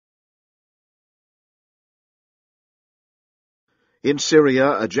In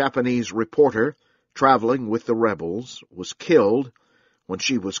Syria, a Japanese reporter traveling with the rebels was killed when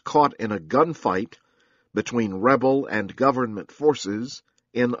she was caught in a gunfight between rebel and government forces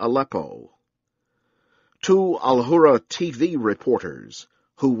in Aleppo. 2 Al-Hura TV reporters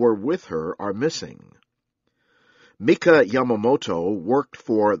who were with her are missing. Mika Yamamoto worked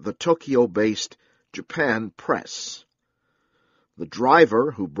for the Tokyo-based Japan Press. The driver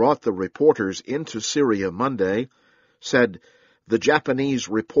who brought the reporters into Syria Monday said the Japanese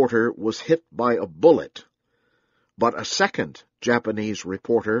reporter was hit by a bullet, but a second Japanese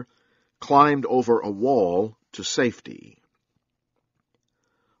reporter climbed over a wall to safety.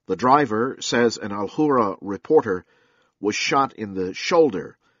 The driver says an Al-Hura reporter was shot in the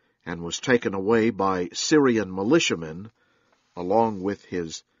shoulder and was taken away by Syrian militiamen along with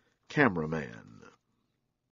his cameraman.